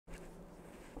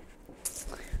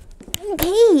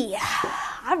Okay,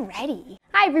 alrighty.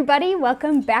 Hi everybody,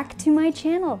 welcome back to my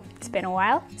channel. It's been a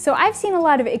while. So I've seen a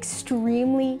lot of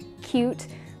extremely cute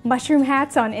mushroom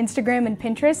hats on Instagram and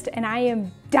Pinterest, and I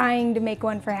am dying to make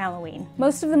one for Halloween.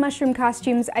 Most of the mushroom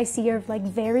costumes I see are like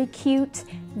very cute,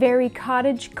 very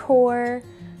cottagecore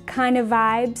kind of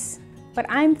vibes, but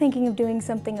I'm thinking of doing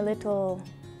something a little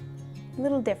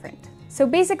different. So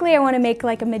basically I want to make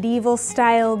like a medieval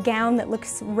style gown that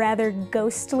looks rather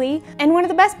ghostly. And one of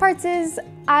the best parts is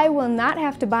I will not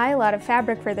have to buy a lot of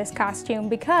fabric for this costume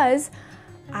because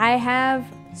I have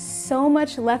so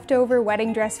much leftover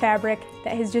wedding dress fabric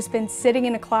that has just been sitting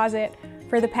in a closet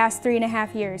for the past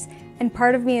 3.5 years. And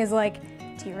part of me is like,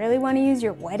 do you really want to use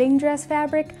your wedding dress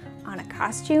fabric on a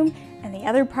costume? And the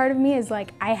other part of me is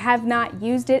like, I have not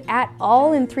used it at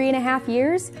all in 3.5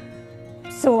 years.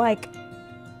 So like,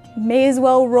 may as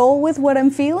well roll with what I'm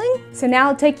feeling. So now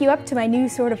I'll take you up to my new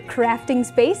sort of crafting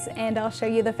space and I'll show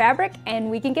you the fabric and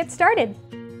we can get started.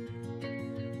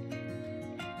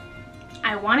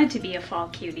 I wanted to be a fall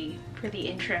cutie for the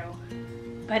intro,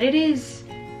 but it is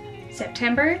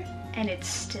September and it's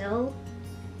still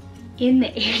in the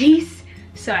 80s,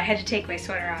 so I had to take my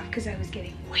sweater off because I was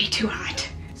getting way too hot.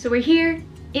 So we're here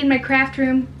in my craft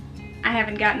room. I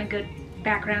haven't gotten a good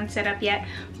background set up yet,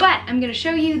 but I'm going to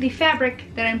show you the fabric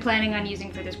that I'm planning on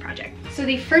using for this project. So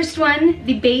the first one,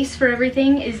 the base for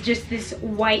everything, is just this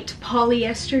white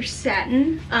polyester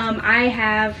satin. I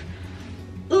have,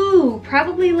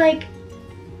 probably like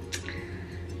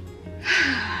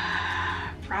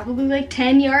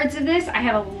 10 yards of this. I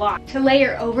have a lot. To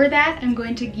layer over that, I'm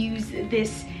going to use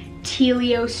this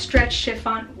Telio stretch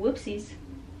chiffon,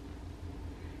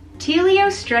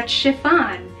 Telio stretch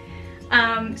chiffon.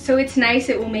 So it's nice,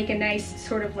 it will make a nice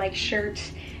sort of like shirt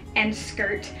and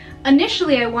skirt.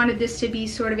 Initially I wanted this to be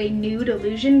sort of a nude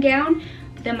illusion gown,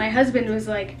 but then my husband was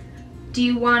like, do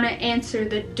you want to answer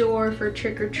the door for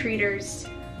trick-or-treaters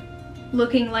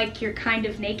looking like you're kind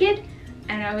of naked?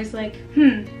 And I was like,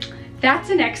 that's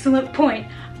an excellent point.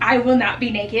 I will not be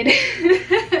naked.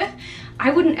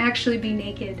 I wouldn't actually be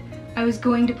naked. I was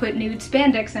going to put nude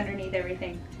spandex underneath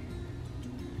everything.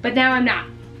 But now I'm not.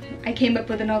 I came up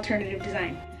with an alternative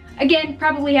design. Again,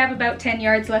 probably have about 10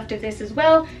 yards left of this as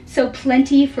well, so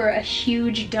plenty for a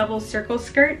huge double circle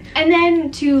skirt. And then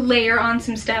to layer on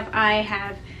some stuff, I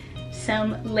have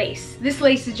some lace. This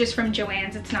lace is just from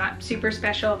Joann's, it's not super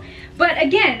special. But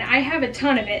again, I have a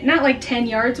ton of it, not like 10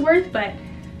 yards worth, but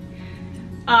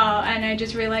and I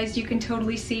just realized you can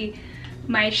totally see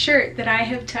my shirt that I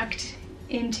have tucked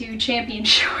into champion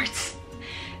shorts.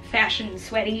 Fashion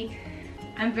sweaty.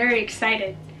 I'm very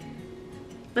excited.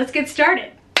 Let's get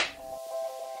started.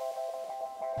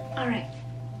 All right,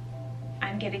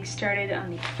 I'm getting started on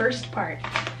the first part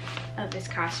of this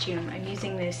costume. I'm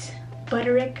using this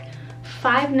Butterick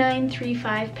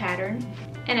 5935 pattern,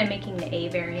 and I'm making the A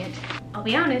variant. I'll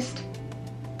be honest,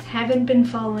 haven't been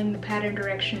following the pattern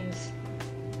directions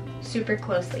super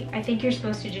closely. I think you're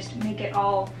supposed to just make it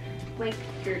all like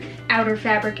your outer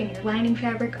fabric and your lining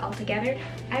fabric all together.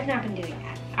 I've not been doing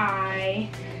that. I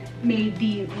made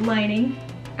the lining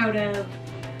out of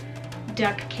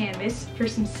duck canvas for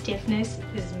some stiffness.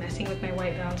 This is messing with my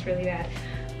white balance really bad.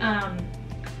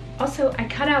 Also, I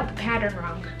cut out the pattern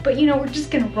wrong, but you know, we're just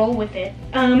gonna roll with it.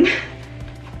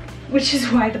 Which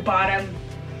is why the bottom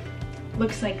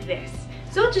looks like this.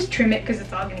 So I'll just trim it because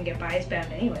it's all gonna get bias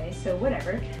bound anyway, so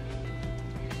whatever.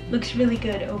 Looks really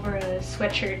good over a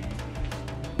sweatshirt.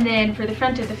 And then for the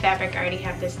front of the fabric, I already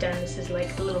have this done. This is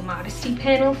like a little modesty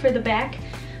panel for the back,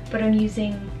 but I'm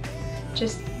using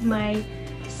just my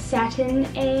satin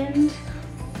and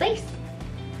lace.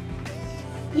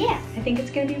 Yeah, I think it's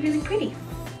gonna be really pretty.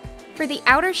 For the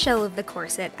outer shell of the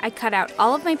corset, I cut out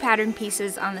all of my pattern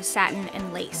pieces on the satin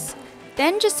and lace.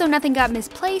 Then, just so nothing got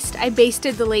misplaced, I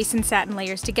basted the lace and satin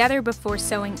layers together before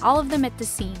sewing all of them at the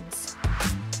seams.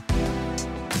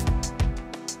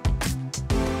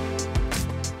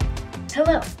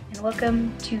 Hello, and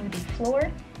welcome to the floor.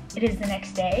 It is the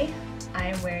next day. I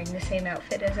am wearing the same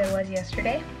outfit as I was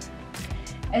yesterday,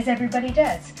 as everybody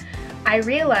does. I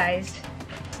realized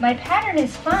my pattern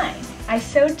is fine. I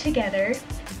sewed together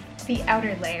the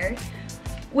outer layer,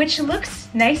 which looks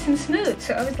nice and smooth.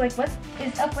 So I was like, what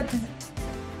is up with this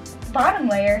bottom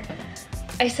layer?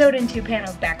 I sewed in 2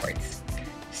 panels backwards.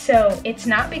 So it's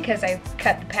not because I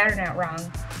cut the pattern out wrong.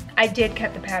 I did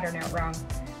cut the pattern out wrong,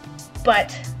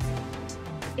 but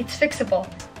it's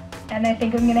fixable. And I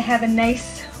think I'm gonna have a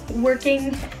nice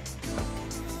working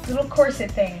little corset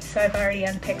thing. So I've already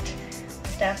unpicked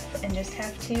stuff and just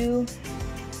have to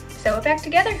sew it back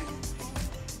together.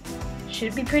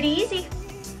 Should be pretty easy.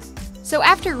 So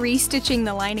after restitching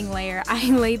the lining layer,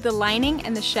 I laid the lining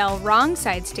and the shell wrong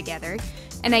sides together,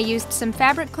 and I used some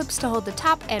fabric clips to hold the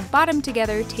top and bottom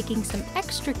together, taking some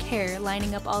extra care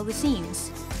lining up all the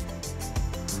seams.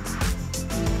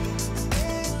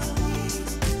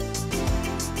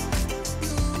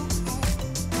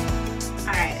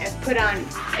 Alright, I've put on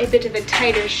a bit of a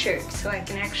tighter shirt so I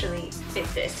can actually fit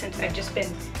this, since I've just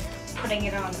been putting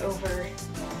it on over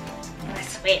my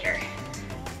sweater.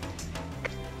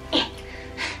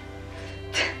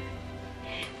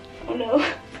 Oh no.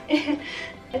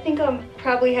 I think I'll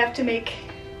probably have to make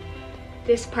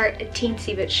this part a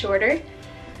teensy bit shorter,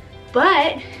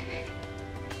 but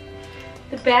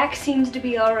the back seems to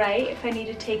be alright. If I need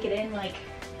to take it in like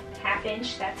 ½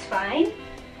 inch, that's fine.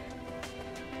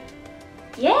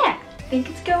 Yeah, I think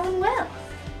it's going well.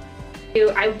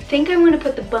 I think I want to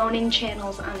put the boning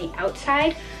channels on the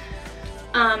outside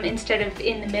instead of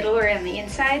in the middle or on the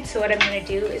inside. So what I'm going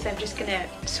to do is I'm just going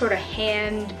to sort of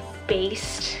hand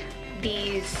baste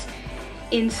these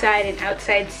inside and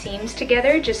outside seams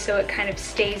together, just so it kind of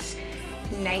stays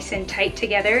nice and tight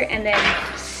together, and then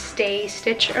stay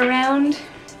stitch around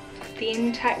the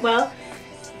entire, well,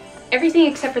 everything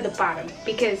except for the bottom,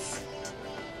 because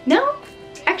no,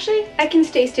 actually I can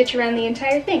stay stitch around the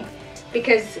entire thing,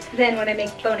 because then when I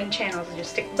make boning channels I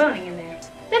just stick the boning in there.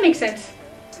 That makes sense.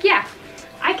 Yeah,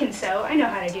 I can sew. I know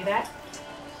how to do that.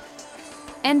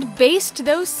 And baste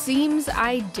those seams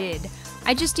I did.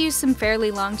 I just used some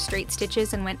fairly long straight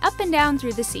stitches and went up and down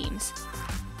through the seams.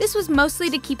 This was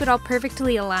mostly to keep it all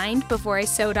perfectly aligned before I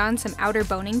sewed on some outer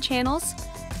boning channels.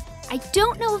 I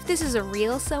don't know if this is a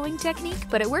real sewing technique,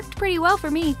 but it worked pretty well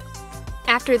for me.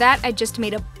 After that, I just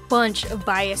made a bunch of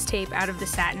bias tape out of the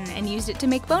satin and used it to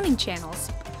make boning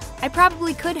channels. I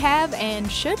probably could have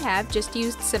and should have just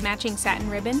used some matching satin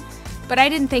ribbon, but I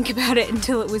didn't think about it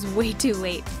until it was way too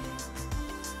late.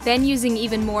 Then, using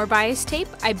even more bias tape,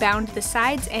 I bound the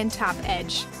sides and top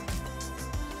edge.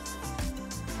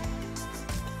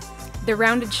 The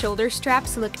rounded shoulder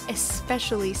straps look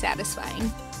especially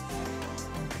satisfying.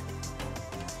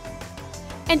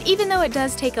 And even though it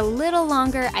does take a little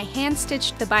longer, I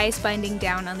hand-stitched the bias binding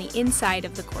down on the inside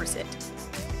of the corset.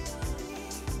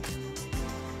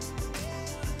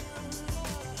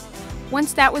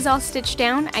 Once that was all stitched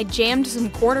down, I jammed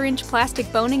some 1/4 inch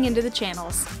plastic boning into the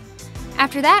channels.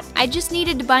 After that, I just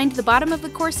needed to bind the bottom of the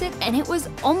corset and it was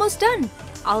almost done.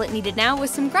 All it needed now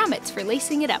was some grommets for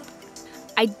lacing it up.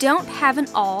 I don't have an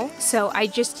awl, so I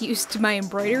just used my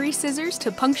embroidery scissors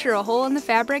to puncture a hole in the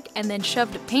fabric and then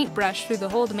shoved a paintbrush through the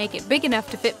hole to make it big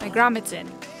enough to fit my grommets in.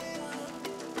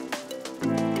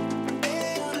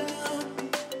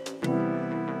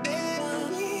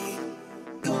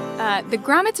 The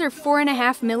grommets are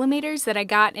 4.5 millimeters that I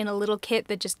got in a little kit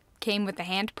that just came with the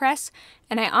hand press,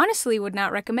 and I honestly would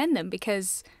not recommend them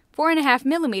because 4.5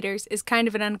 millimeters is kind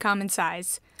of an uncommon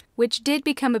size, which did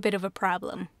become a bit of a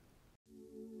problem.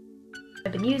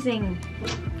 I've been using,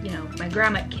 my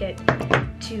grommet kit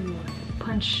to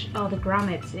punch all the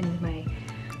grommets into my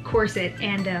corset,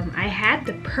 and I had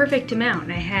the perfect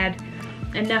amount. I had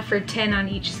enough for 10 on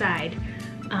each side,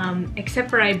 except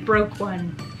for I broke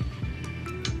one.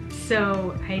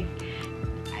 So I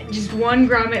just one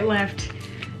grommet left,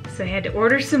 so I had to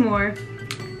order some more.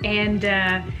 And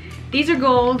these are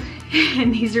gold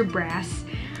and these are brass,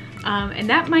 and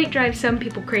that might drive some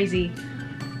people crazy,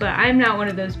 but I'm not one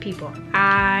of those people.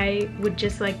 I would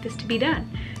just like this to be done.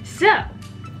 So,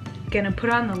 gonna put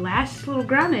on the last little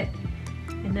grommet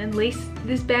and then lace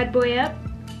this bad boy up,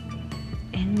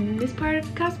 and this part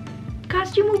of the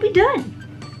costume will be done.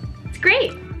 It's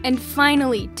great. And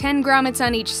finally, 10 grommets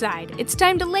on each side. It's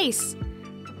time to lace.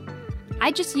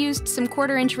 I just used some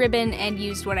 1/4 inch ribbon and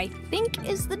used what I think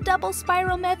is the double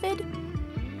spiral method.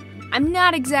 I'm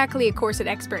not exactly a corset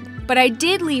expert, but I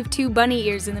did leave 2 bunny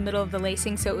ears in the middle of the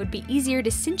lacing so it would be easier to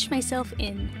cinch myself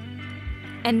in.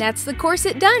 And that's the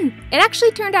corset done. It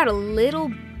actually turned out a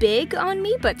little big on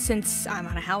me, but since I'm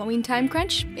on a Halloween time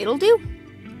crunch, it'll do.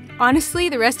 Honestly,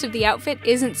 the rest of the outfit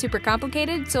isn't super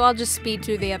complicated, so I'll just speed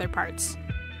through the other parts.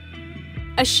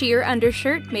 A sheer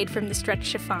undershirt made from the stretch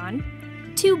chiffon,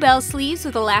 2 bell sleeves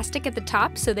with elastic at the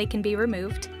top so they can be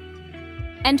removed,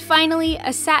 and finally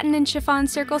a satin and chiffon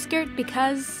circle skirt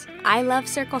because I love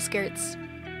circle skirts.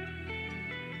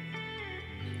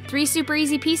 3 super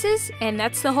easy pieces, and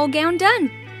that's the whole gown done.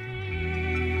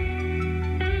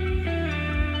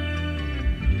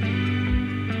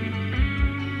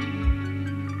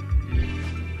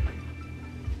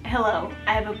 Hello,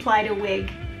 I have applied a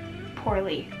wig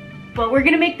poorly, but we're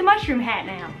gonna make the mushroom hat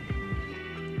now.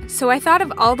 So I thought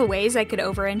of all the ways I could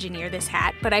over-engineer this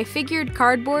hat, but I figured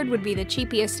cardboard would be the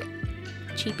cheapest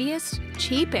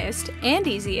cheapest, and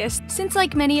easiest, since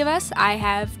like many of us, I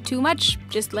have too much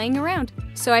just laying around.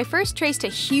 So I first traced a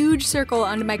huge circle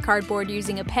onto my cardboard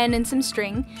using a pen and some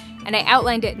string, and I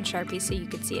outlined it in Sharpie so you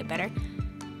could see it better.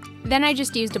 Then I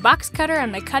just used a box cutter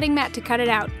on my cutting mat to cut it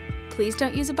out. Please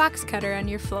don't use a box cutter on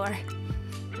your floor.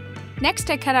 Next,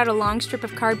 I cut out a long strip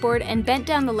of cardboard and bent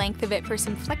down the length of it for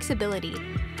some flexibility.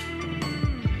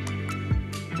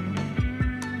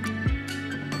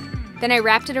 Then I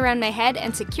wrapped it around my head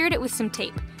and secured it with some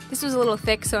tape. This was a little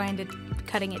thick, so I ended up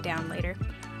cutting it down later.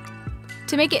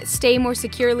 To make it stay more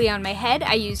securely on my head,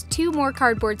 I used 2 more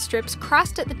cardboard strips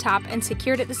crossed at the top and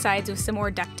secured at the sides with some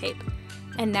more duct tape.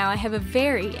 And now I have a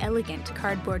very elegant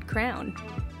cardboard crown.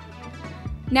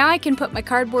 Now I can put my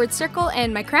cardboard circle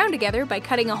and my crown together by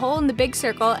cutting a hole in the big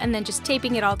circle and then just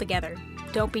taping it all together.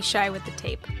 Don't be shy with the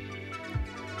tape.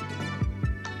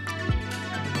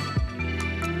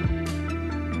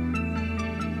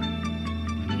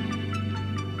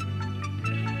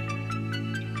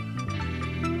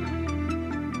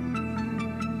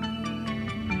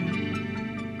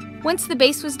 Once the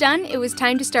base was done, it was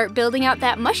time to start building out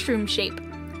that mushroom shape.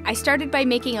 I started by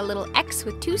making a little X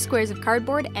with 2 squares of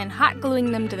cardboard and hot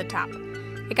gluing them to the top.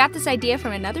 I got this idea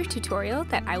from another tutorial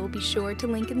that I will be sure to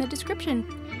link in the description.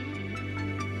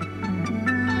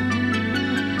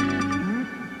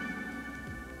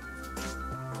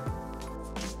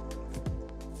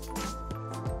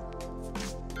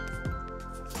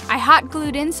 I hot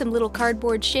glued in some little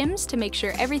cardboard shims to make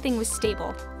sure everything was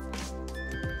stable.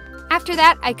 After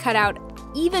that, I cut out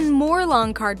even more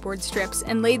long cardboard strips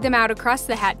and laid them out across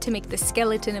the hat to make the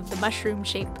skeleton of the mushroom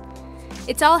shape.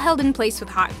 It's all held in place with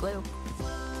hot glue.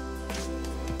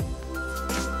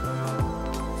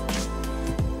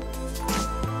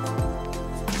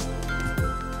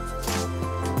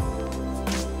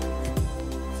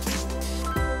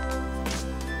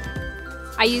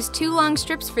 I used 2 long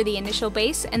strips for the initial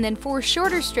base and then 4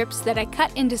 shorter strips that I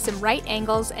cut into some right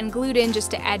angles and glued in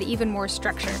just to add even more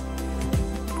structure.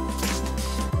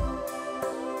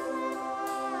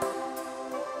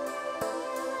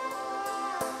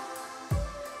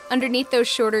 Underneath those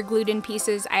shorter glued-in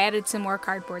pieces, I added some more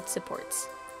cardboard supports.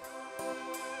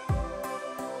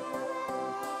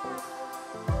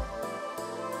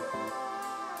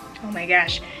 Oh my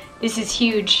gosh, this is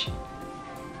huge.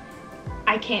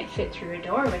 I can't fit through a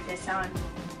door with this on.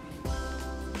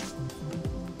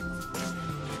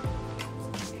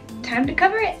 Time to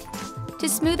cover it. To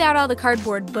smooth out all the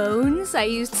cardboard bones, I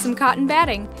used some cotton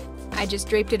batting. I just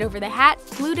draped it over the hat,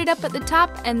 glued it up at the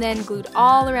top, and then glued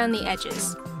all around the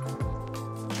edges.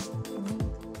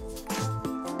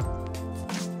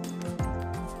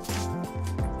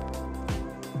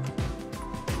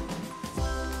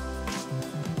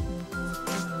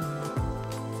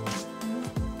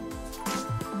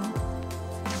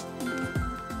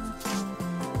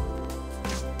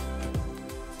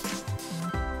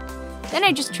 Then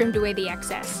I just trimmed away the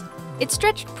excess. It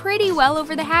stretched pretty well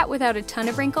over the hat without a ton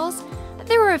of wrinkles.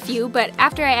 There were a few, but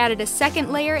after I added a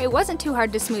second layer, it wasn't too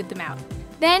hard to smooth them out.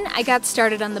 Then I got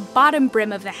started on the bottom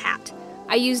brim of the hat.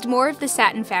 I used more of the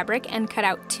satin fabric and cut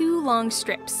out 2 long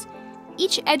strips.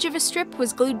 Each edge of a strip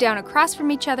was glued down across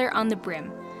from each other on the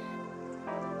brim.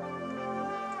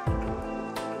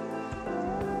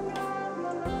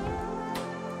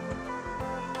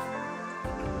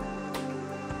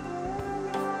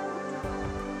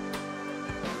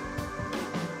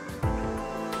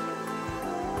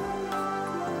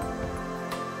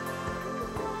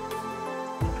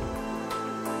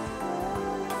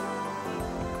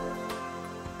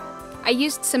 I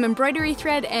used some embroidery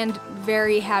thread and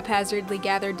very haphazardly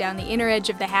gathered down the inner edge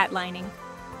of the hat lining.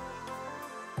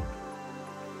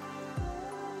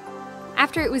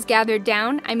 After it was gathered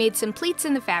down, I made some pleats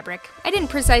in the fabric. I didn't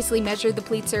precisely measure the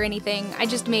pleats or anything, I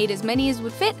just made as many as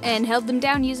would fit and held them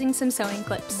down using some sewing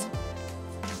clips.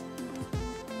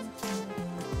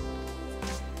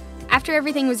 After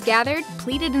everything was gathered,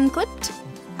 pleated and clipped,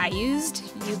 I used,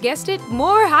 you guessed it,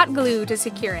 more hot glue to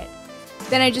secure it.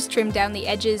 Then I just trimmed down the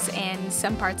edges and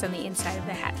some parts on the inside of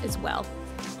the hat as well.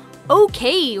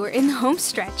 Okay, we're in the home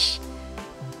stretch.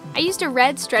 I used a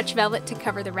red stretch velvet to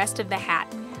cover the rest of the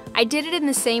hat. I did it in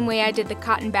the same way I did the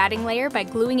cotton batting layer by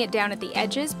gluing it down at the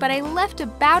edges, but I left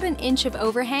about an inch of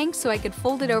overhang so I could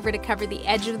fold it over to cover the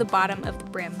edge of the bottom of the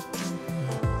brim.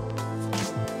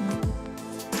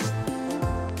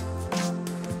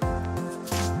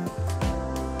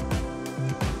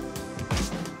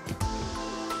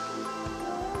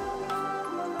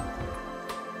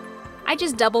 I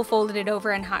just double folded it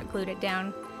over and hot glued it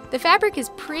down. The fabric is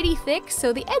pretty thick,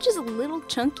 so the edge is a little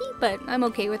chunky, but I'm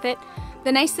okay with it.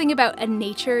 The nice thing about a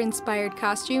nature-inspired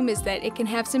costume is that it can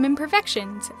have some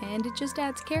imperfections, and it just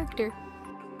adds character.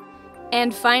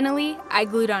 And finally, I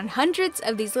glued on hundreds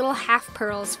of these little half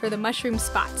pearls for the mushroom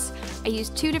spots. I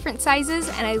used 2 different sizes,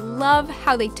 and I love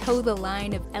how they toe the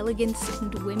line of elegance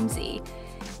and whimsy.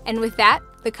 And with that,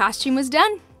 the costume was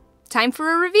done. Time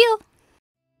for a reveal!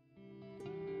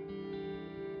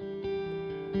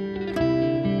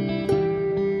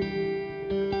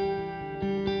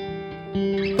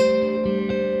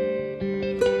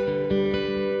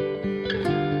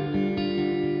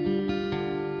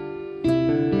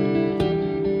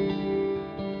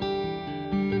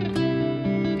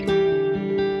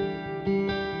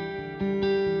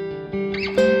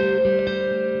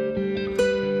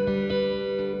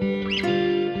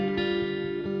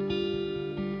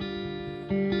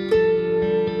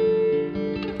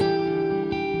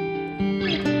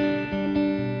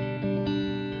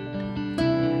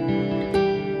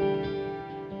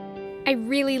 I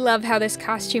really love how this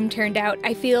costume turned out.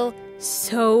 I feel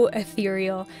so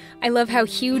ethereal. I love how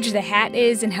huge the hat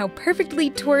is and how perfectly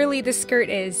twirly the skirt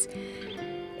is.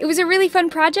 It was a really fun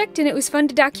project, and it was fun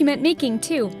to document making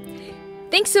too.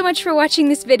 Thanks so much for watching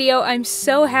this video. I'm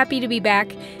so happy to be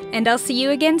back, and I'll see you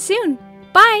again soon.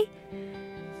 Bye!